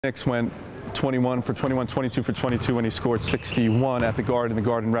Knicks went 21 for 21, 22 for 22 when he scored 61 at the Garden, the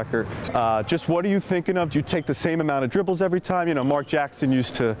Garden record. Just what are you thinking of? Do you take the same amount of dribbles every time? You know, Mark Jackson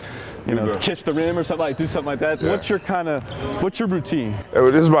used to, kiss the rim or something do something like that. Yeah. What's your routine?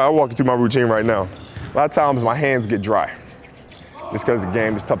 This is why I'm walking through my routine right now. A lot of times my hands get dry. Just because the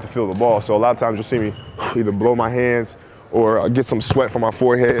game is tough to feel the ball. So a lot of times you'll see me either blow my hands or get some sweat from my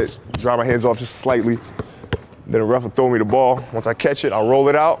forehead, dry my hands off just slightly. Then the ref will throw me the ball. Once I catch it, I'll roll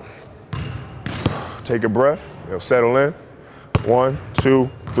it out. Take a breath, it'll settle in. 1, 2,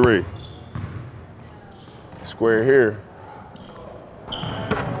 3. Square here.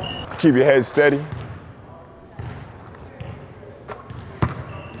 Keep your head steady.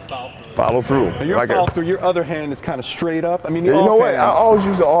 Follow through. Now your follow through, your other hand is kind of straight up. I mean, you know what? I always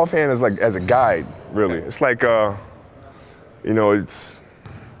use the offhand as a guide, really. Okay. It's like, I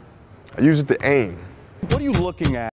use it to aim. What are you looking at?